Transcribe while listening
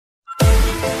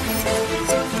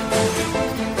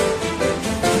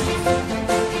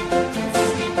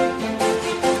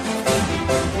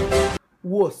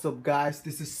What's up guys,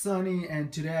 this is Sunny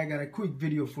and today I got a quick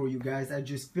video for you guys. I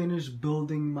just finished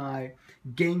building my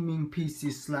gaming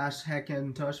PC slash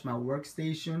Hackintosh, my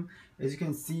workstation. As you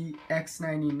can see,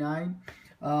 X99.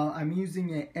 I'm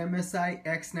using a MSI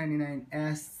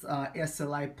X99S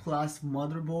SLI Plus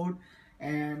motherboard,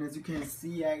 and as you can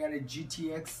see I got a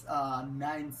GTX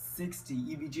 960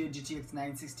 EVGA GTX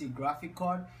 960 graphic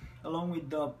card. Along with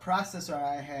the processor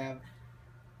I have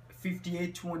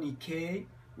 5820K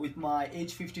with my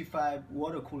H55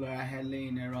 water cooler I had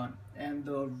laying around, and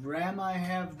the RAM I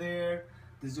have there,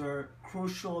 these are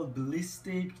Crucial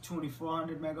Ballistic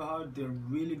 2400 megahertz. They're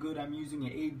really good. I'm using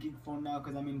an 8 gig for now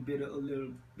because I'm in a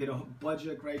little bit of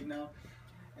budget right now.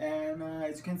 And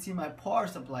as you can see, my power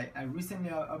supply, I recently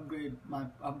upgraded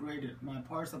my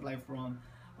power supply from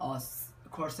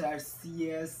Corsair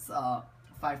CS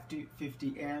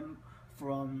 550M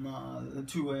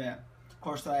to a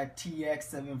Corsair TX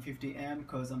 750M,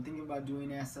 because I'm thinking about doing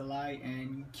SLI,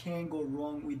 and you can't go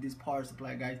wrong with this power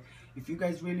supply, guys. If you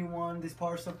guys really want this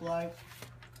power supply,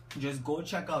 just go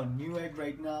check out Newegg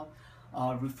right now.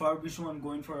 Refurbished one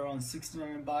going for around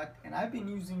 69 bucks, and I've been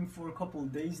using for a couple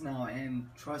of days now, and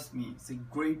trust me, it's a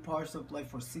great power supply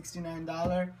for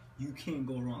 $69. You can't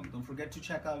go wrong. Don't forget to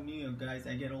check out Newegg, guys.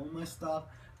 I get all my stuff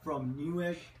from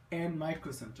Newegg and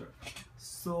Micro Center.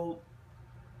 So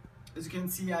as you can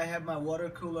see, I have my water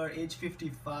cooler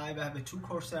H55. I have a 2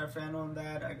 Corsair fan on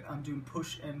that. I'm doing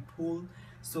push and pull.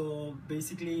 So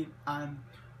basically, I'm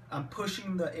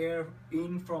pushing the air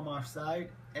in from our side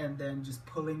and then just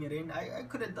pulling it in. I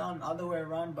could have done other way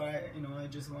around, but I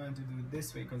just wanted to do it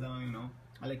this way because I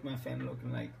like my fan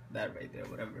looking like that right there,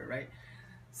 whatever, right?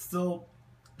 So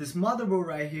this motherboard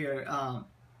right here,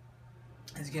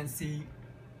 as you can see,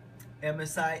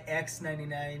 MSI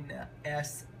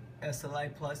X99S SLI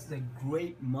Plus is a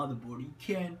great motherboard. You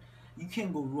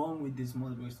can't go wrong with this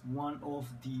motherboard. It's one of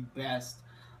the best.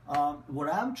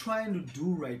 What I'm trying to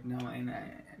do right now, and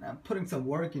I'm putting some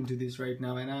work into this right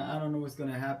now, and I don't know what's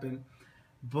gonna happen,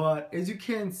 but as you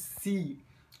can see,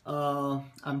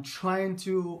 I'm trying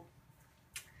to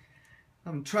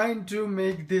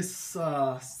make this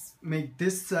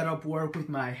setup work with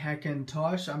my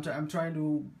Hackintosh. I'm trying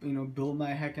to build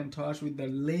my Hackintosh with the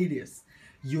latest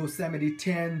Yosemite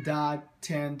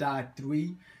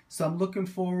 10.10.3. So I'm looking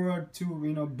forward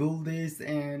to build this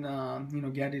and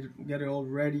get it all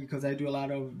ready, because I do a lot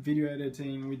of video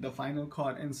editing with the Final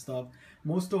Cut and stuff.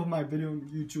 Most of my video on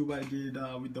YouTube I did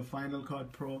with the Final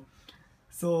Cut Pro.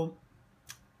 So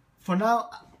for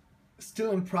now, still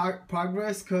in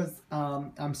progress, because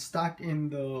I'm stuck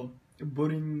in the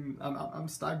booting. I'm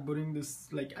stuck booting this.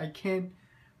 Like I can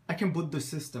boot the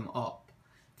system up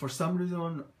for some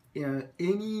reason.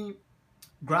 Any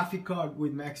graphic card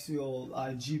with Maxwell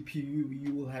GPU,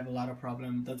 you will have a lot of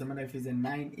problems. Doesn't matter if it's a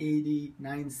 980,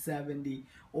 970,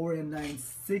 or a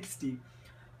 960.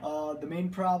 The main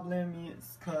problem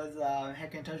is because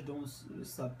Hackintosh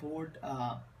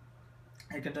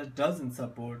doesn't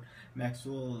support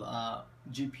Maxwell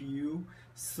GPU.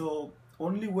 So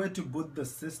only way to boot the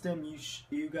system,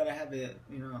 you gotta have a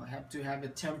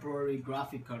temporary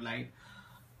graphic card, like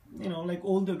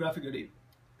older graphic card.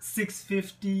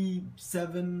 650,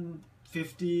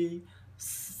 750,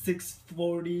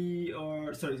 640,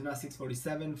 or sorry, it's not 640,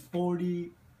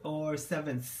 740, or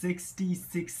 760,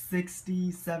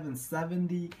 660,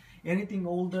 770, anything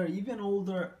older, even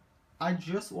older. I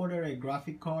just ordered a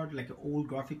graphic card, like an old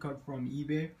graphic card from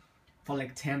eBay for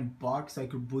like 10 bucks. So I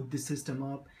could boot the system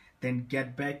up, then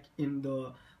get back in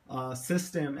the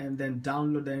system, and then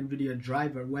download the NVIDIA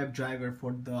driver, web driver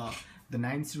for the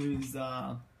 9 series,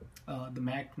 the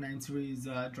Mac 9 series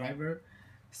driver.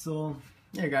 So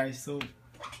yeah guys, so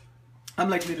I'm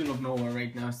like middle of nowhere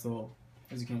right now, so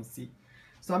as you can see.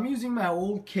 So I'm using my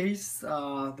old case,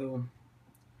 the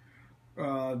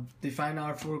Define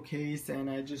R4 case, and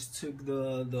I just took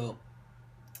the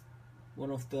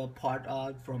one of the part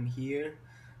out from here,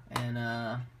 and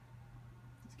as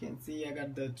you can see, I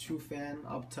got the 2 fan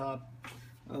up top.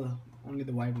 Only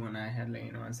the white one I had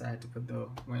laying on, so I had to put the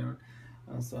white one.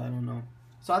 So I don't know.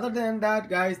 So other than that,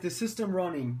 guys, the system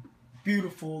running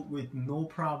beautiful with no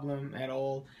problem at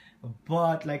all.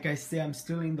 But like I say, I'm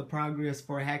still in the progress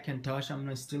for Hackintosh.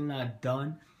 I'm still not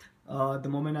done. The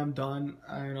moment I'm done,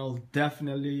 I'll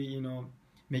definitely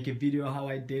make a video how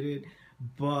I did it.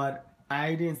 But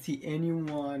I didn't see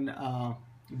anyone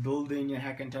building a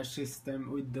Hackintosh system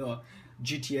with the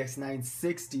GTX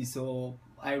 960. So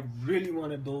I really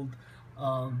want to build.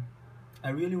 I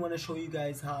really want to show you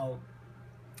guys how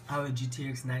how a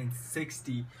GTX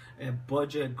 960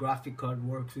 budget graphic card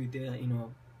works with the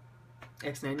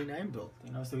X99 build.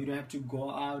 So you don't have to go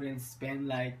out and spend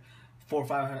like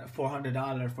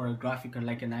 $400 for a graphic card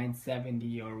like a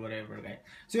 970 or whatever, guys.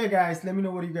 So yeah, guys, let me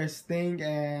know what you guys think,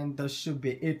 and that should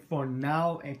be it for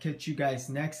now, and catch you guys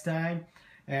next time.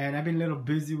 And I've been a little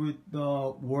busy with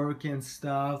the work and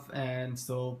stuff, and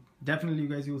so definitely you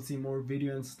guys will see more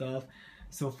video and stuff.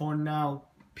 So for now,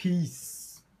 peace.